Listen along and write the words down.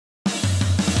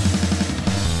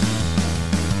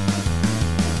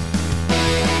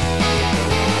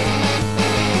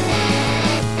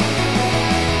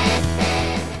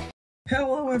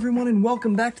Hello everyone and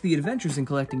welcome back to the Adventures in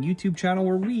Collecting YouTube channel,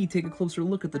 where we take a closer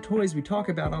look at the toys we talk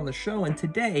about on the show. And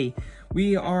today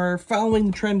we are following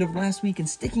the trend of last week and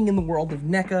sticking in the world of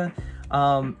NECA,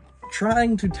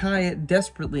 trying to tie it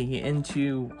desperately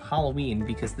into Halloween,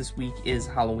 because this week is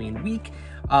Halloween week.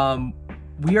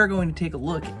 We are going to take a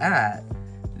look at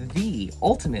the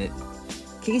ultimate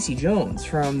Casey Jones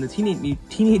from the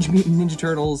Teenage Mutant Ninja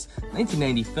Turtles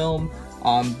 1990 film.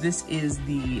 This is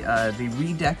the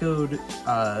redecoed,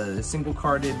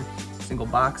 single-carded,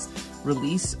 single-boxed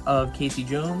release of Casey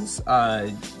Jones.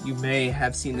 You may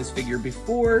have seen this figure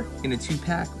before in a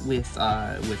 2-pack with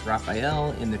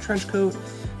Raphael in the trench coat,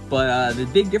 but the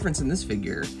big difference in this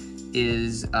figure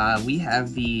is we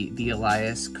have the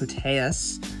Elias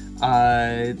Koteas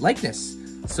likeness.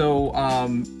 So,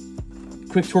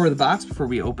 quick tour of the box before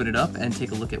we open it up and take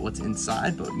a look at what's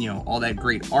inside. But you know, all that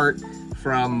great art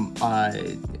from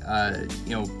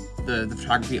you know, the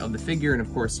photography of the figure, and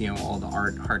of course, you know, all the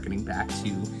art harkening back to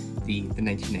the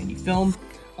 1990 film.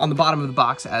 On the bottom of the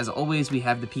box, as always, we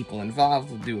have the people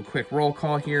involved. We'll do a quick roll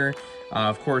call here.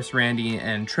 Of course, Randy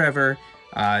and Trevor.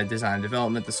 Design and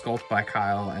development, the sculpt by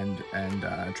Kyle and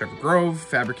Trevor Grove.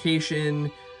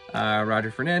 Fabrication,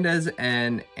 Roger Fernandez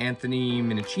and Anthony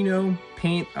Minicino.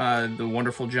 Paint, the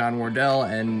wonderful John Wardell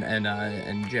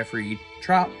and Jeffrey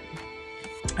Trop.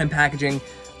 And packaging,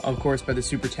 of course, by the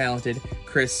super talented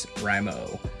Chris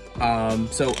Rimo.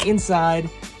 So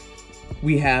inside,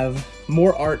 we have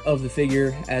more art of the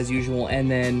figure as usual,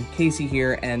 and then Casey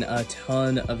here and a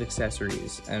ton of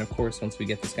accessories. And of course, once we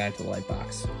get this guy to the light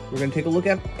box, we're gonna take a look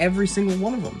at every single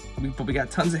one of them. We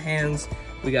got tons of hands,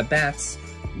 we got bats,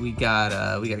 we got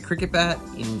a cricket bat,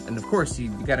 and of course, you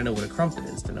gotta know what a crumpet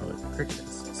is to know what a cricket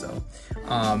is. So,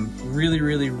 really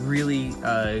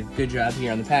good job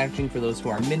here on the packaging for those who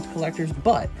are mint collectors.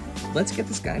 But let's get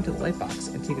this guy into the light box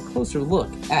and take a closer look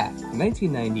at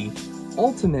 1990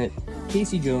 Ultimate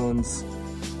Casey Jones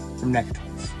from NECA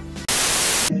Toys.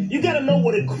 You gotta know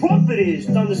what a crumpet is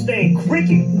to understand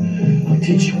cricket. I'll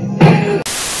teach you.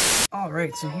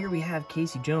 Alright, so here we have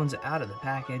Casey Jones out of the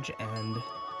package, and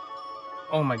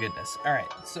oh my goodness. Alright,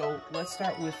 so let's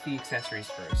start with the accessories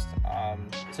first.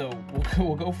 So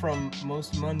we'll go from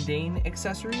most mundane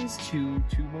accessories to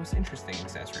most interesting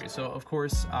accessories. So of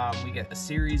course, we get a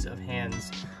series of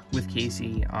hands with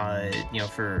Casey, you know,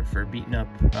 for beating up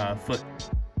Foot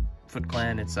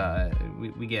Clan. It's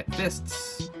we get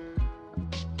fists.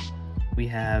 We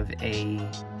have a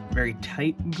very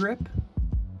tight grip.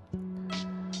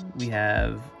 We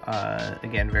have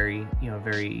again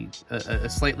a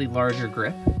slightly larger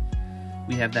grip.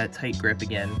 We have that tight grip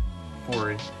again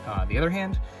for the other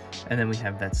hand, and then we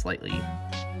have that slightly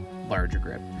larger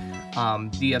grip.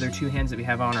 The other two hands that we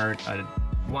have on are a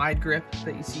wide grip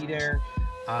that you see there,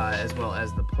 as well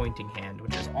as the pointing hand,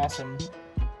 which is awesome.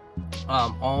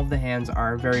 All of the hands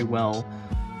are very well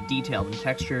detailed and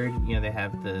textured. You know, they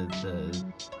have the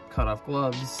cut-off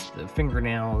gloves, the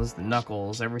fingernails, the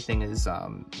knuckles. Everything is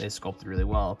sculpted really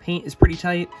well. Paint is pretty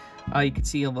tight. You can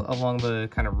see along the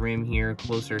kind of rim here,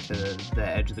 closer to the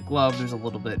edge of the glove, there's a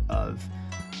little bit of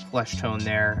flesh tone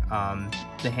there.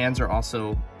 The hands are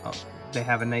also, they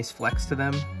have a nice flex to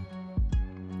them,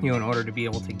 you know, in order to be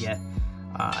able to get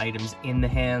items in the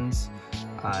hands.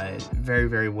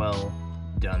 Very well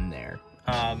done there.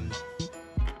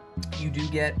 You do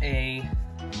get a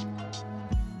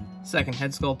second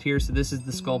head sculpt here. So this is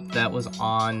the sculpt that was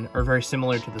on, or very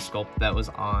similar to the sculpt that was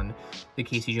on the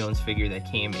Casey Jones figure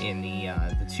that came in the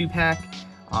 2-pack.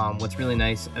 What's really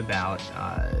nice about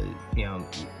you know,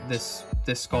 this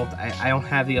sculpt, I don't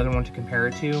have the other one to compare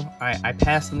it to. I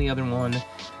passed on the other one.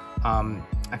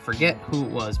 I forget who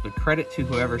it was, but credit to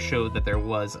whoever showed that there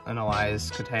was an Elias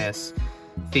Koteas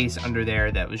face under there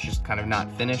that was just kind of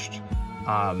not finished.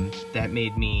 That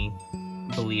made me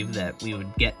believe that we would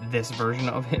get this version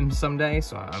of him someday,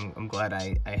 so I'm glad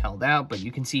I held out. But you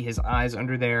can see his eyes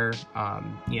under there,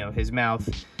 you know, his mouth,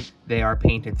 they are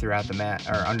painted throughout the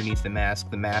or underneath the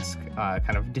mask. The mask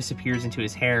kind of disappears into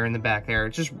his hair in the back there.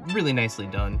 It's just really nicely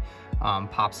done.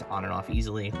 Pops on and off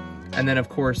easily. And then of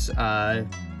course the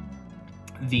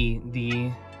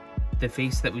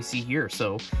face that we see here.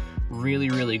 So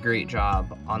really great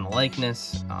job on the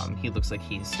likeness. He looks like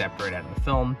he's stepped right out of the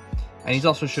film. And he's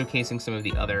also showcasing some of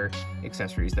the other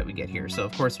accessories that we get here. So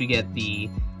of course we get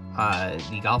the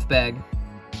golf bag.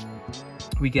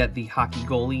 We get the hockey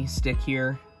goalie stick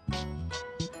here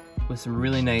with some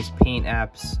really nice paint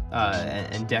apps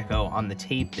and deco on the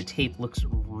tape. The tape looks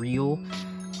real.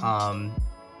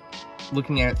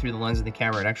 looking at it through the lens of the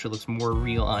camera, it actually looks more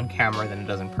real on camera than it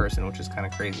does in person, which is kind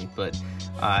of crazy. But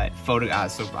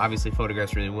so obviously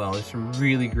photographs really well. There's some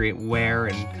really great wear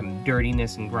and kind of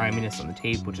dirtiness and griminess on the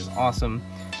tape, which is awesome.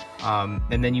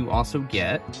 And then you also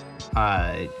get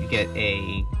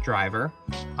a driver.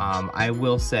 I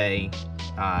will say,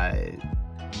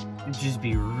 just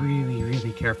be really,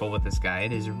 really careful with this guy.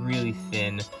 It is really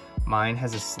thin. Mine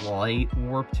has a slight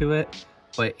warp to it,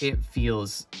 but it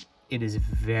is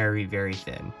very, very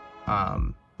thin.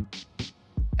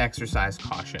 Exercise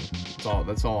caution.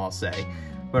 That's all I'll say.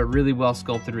 But really well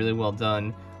sculpted, really well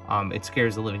done. It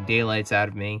scares the living daylights out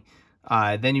of me.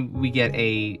 Then we get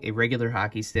a regular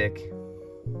hockey stick.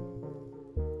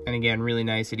 And again, really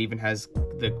nice. It even has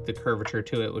the curvature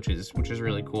to it, which is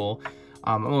really cool.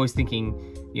 I'm always thinking,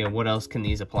 what else can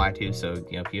these apply to? So,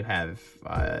 if you have,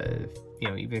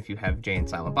 even if you have Jay and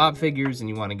Silent Bob figures and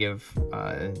you want to give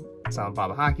Silent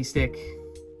Bob a hockey stick,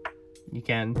 you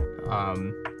can.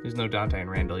 There's no Dante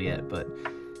and Randall yet, but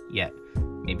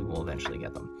maybe we'll eventually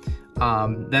get them.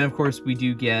 Then, of course, we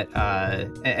do get,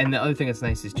 and the other thing that's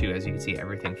nice is, too, as you can see,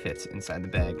 everything fits inside the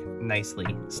bag nicely,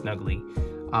 snugly.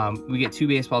 We get 2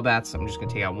 baseball bats. I'm just going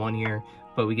to take out one here.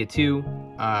 But we get two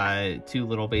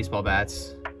little baseball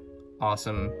bats.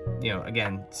 Awesome.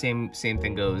 Again, same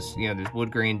thing goes. There's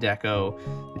wood grain deco,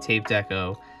 the tape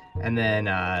deco, and then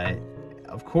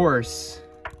of course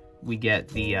we get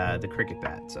the cricket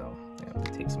bat. So I'm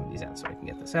gonna take some of these out so I can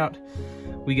get this out.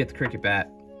 We get the cricket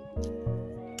bat,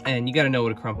 and you got to know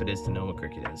what a crumpet is to know what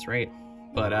cricket is, right?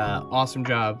 But awesome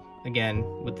job again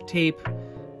with the tape,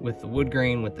 with the wood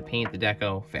grain, with the paint, the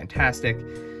deco, fantastic.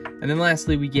 And then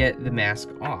lastly, we get the mask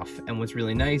off. And what's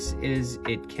really nice is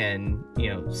it can,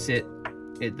 sit,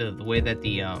 the way that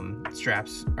the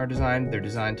straps are designed, they're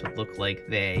designed to look like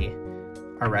they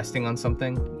are resting on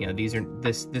something.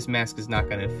 This mask is not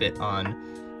going to fit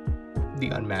on the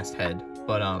unmasked head,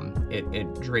 but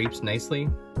it drapes nicely.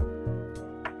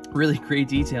 Really great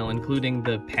detail, including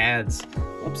the pads.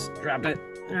 Oops, drop it.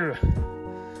 Ugh.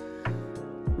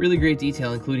 Really great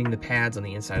detail, including the pads on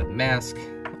the inside of the mask.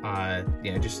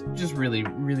 Just really,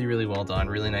 really, really well done.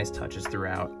 Really nice touches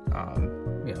throughout.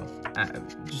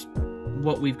 Just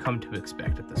what we've come to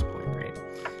expect at this point, right?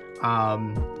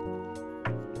 I'm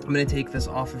gonna take this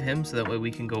off of him so that way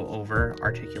we can go over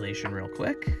articulation real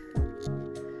quick.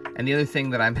 And the other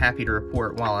thing that I'm happy to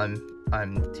report while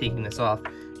I'm taking this off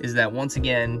is that once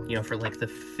again, for like the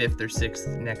 5th or 6th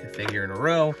NECA figure in a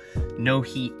row, no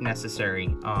heat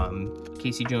necessary.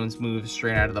 Casey Jones moves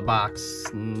straight out of the box.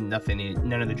 None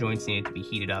of the joints needed to be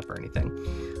heated up or anything.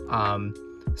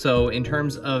 So in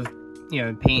terms of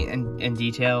paint and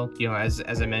detail, as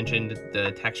I mentioned,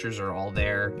 the textures are all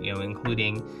there.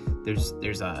 Including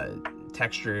there's a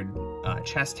textured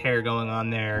chest hair going on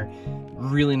there.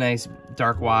 Really nice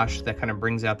dark wash that kind of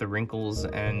brings out the wrinkles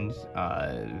and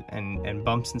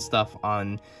bumps and stuff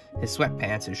on his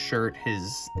sweatpants, his shirt,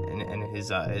 his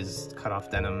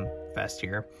cut-off denim vest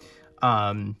here.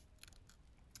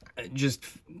 Just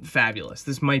fabulous.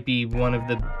 This might be one of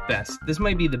the best. This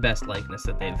might be the best likeness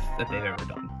that they've ever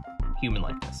done. Human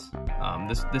likeness.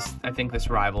 I think this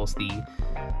rivals the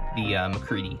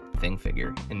McCready thing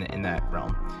figure in that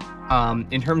realm.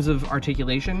 In terms of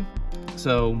articulation,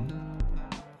 so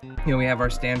we have our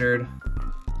standard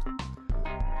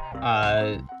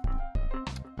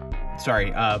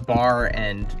bar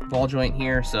and ball joint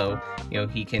here. So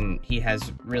he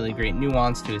has really great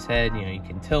nuance to his head. You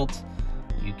can tilt,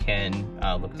 you can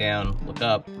look down, look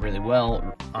up really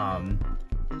well.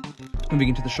 Moving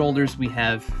into the shoulders, we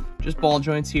have just ball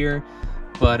joints here,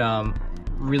 but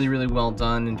really, really well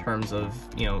done in terms of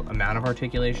amount of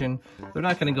articulation. They're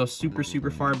not going to go super, super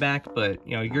far back, but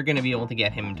you're going to be able to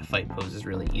get him into fight poses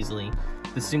really easily.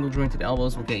 The single jointed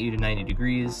elbows will get you to 90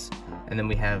 degrees, and then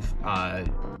we have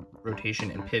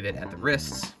rotation and pivot at the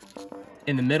wrists.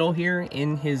 In the middle here,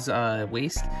 in his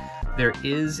waist, there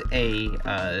is a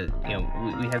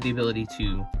we have the ability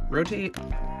to rotate.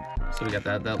 So we got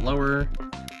that lower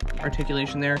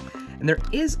articulation there. And there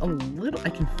is a little, I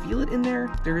can feel it in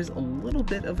there. There is a little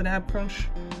bit of an ab crunch.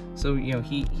 So,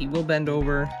 he will bend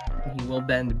over, he will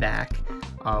bend back.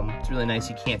 It's really nice.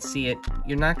 You can't see it.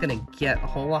 You're not going to get a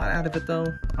whole lot out of it though.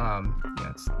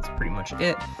 That's pretty much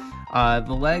it.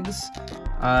 The legs,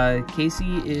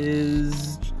 Casey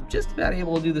is just about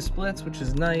able to do the splits, which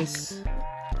is nice.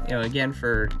 Again,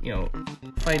 for,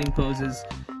 fighting poses,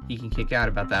 he can kick out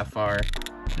about that far,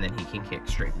 and then he can kick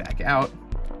straight back out.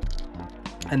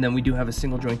 And then we do have a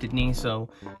single jointed knee, so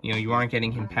you aren't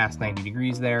getting him past 90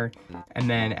 degrees there. And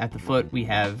then at the foot we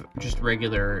have just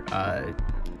regular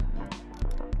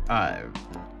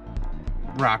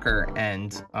rocker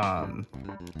and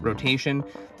rotation.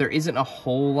 There isn't a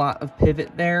whole lot of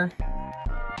pivot there,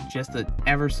 just a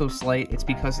ever so slight. It's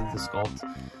because of the sculpt,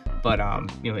 but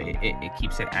you know, it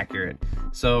keeps it accurate.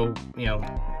 So, you know,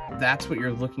 that's what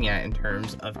you're looking at in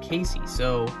terms of Casey.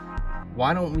 So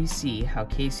why don't we see how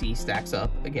Casey stacks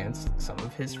up against some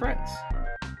of his friends?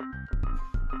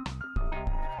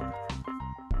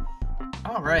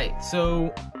 All right,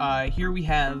 so here we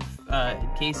have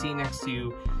Casey next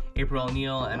to April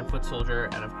O'Neil and a foot soldier,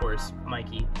 and of course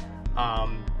Mikey,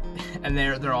 and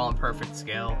they're all in perfect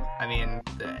scale. I mean,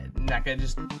 NECA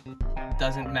just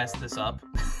doesn't mess this up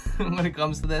when it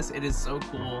comes to this. It is so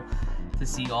cool to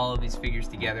see all of these figures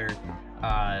together.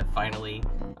 Finally,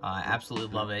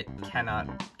 absolutely love it.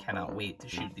 Cannot wait to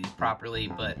shoot these properly.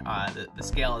 But the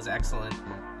scale is excellent,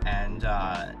 and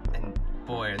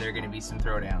boy, are there going to be some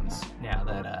throwdowns now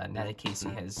that Casey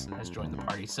has joined the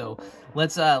party. So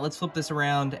let's flip this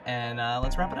around and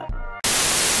let's wrap it up.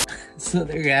 So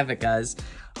there you have it, guys.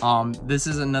 This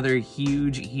is another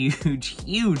huge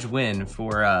win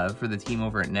for the team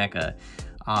over at NECA.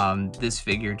 This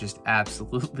figure just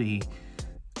absolutely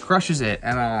crushes it,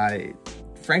 and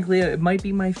frankly, it might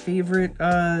be my favorite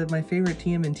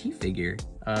TMNT figure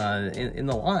in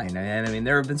the line. And I mean,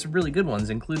 there have been some really good ones,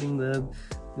 including the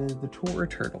Tora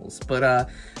Turtles, but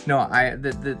no,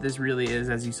 this really is,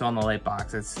 as you saw in the light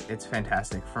box, it's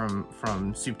fantastic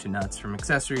from soup to nuts, from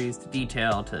accessories to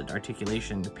detail to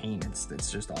articulation to paint.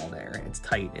 It's just all there. It's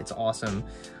tight, it's awesome,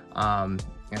 and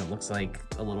it looks like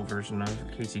a little version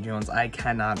of Casey Jones. I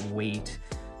cannot wait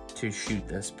to shoot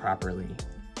this properly,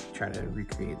 try to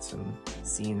recreate some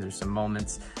scenes or some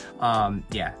moments.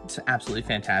 Yeah, it's absolutely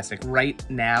fantastic. Right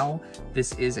now,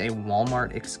 this is a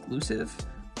Walmart exclusive.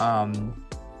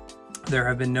 There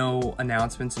have been no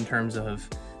announcements in terms of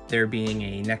there being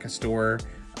a NECA store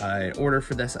order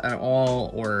for this at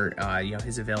all, or you know,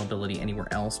 his availability anywhere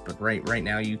else. But right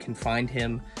now you can find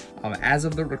him as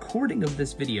of the recording of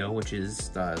this video, which is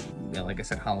you know, like I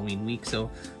said, Halloween week, so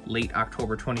late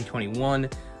October 2021.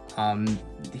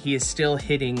 He is still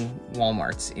hitting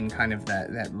Walmarts in kind of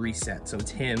that reset. So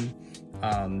it's him,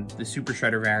 the Super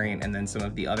Shredder variant, and then some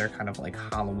of the other kind of like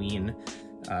Halloween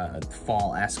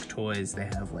fall-esque toys. They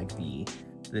have like the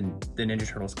Ninja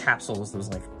Turtles capsules, those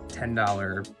like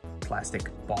 $10 plastic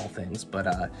ball things.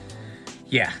 But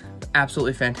yeah,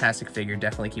 absolutely fantastic figure.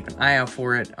 Definitely keep an eye out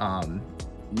for it.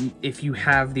 If you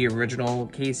have the original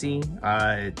Casey,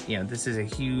 you know, this is a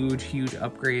huge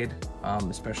upgrade,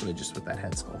 especially just with that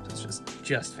head sculpt. It's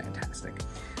just fantastic.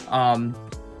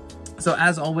 So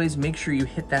as always, make sure you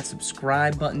hit that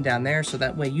subscribe button down there, so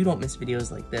that way you don't miss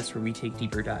videos like this where we take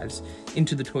deeper dives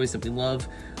into the toys that we love.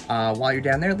 While you're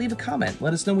down there, leave a comment.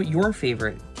 Let us know what your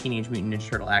favorite Teenage Mutant Ninja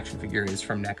Turtle action figure is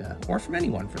from NECA, or from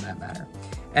anyone for that matter.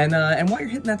 And while you're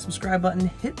hitting that subscribe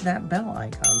button, hit that bell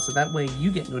icon, so that way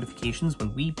you get notifications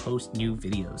when we post new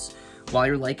videos. While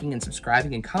you're liking and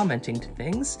subscribing and commenting to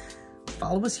things,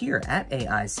 follow us here at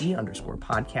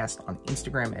AIC_podcast on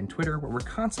Instagram and Twitter, where we're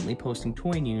constantly posting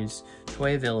toy news,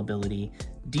 toy availability,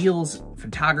 deals,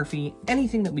 photography,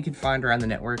 anything that we can find around the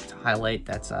network to highlight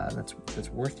that's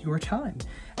worth your time.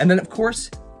 And then, of course,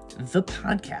 the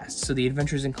podcast. So the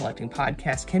Adventures in Collecting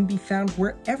podcast can be found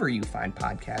wherever you find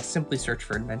podcasts. Simply search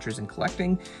for Adventures in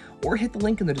Collecting, or hit the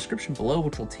link in the description below,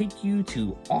 which will take you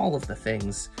to all of the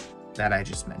things that I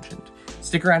just mentioned.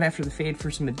 Stick around after the fade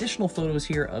for some additional photos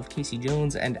here of Casey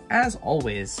Jones, and as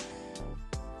always,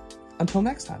 until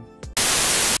next time.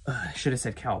 I should have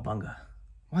said cowabunga.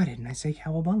 Why didn't I say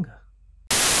cowabunga?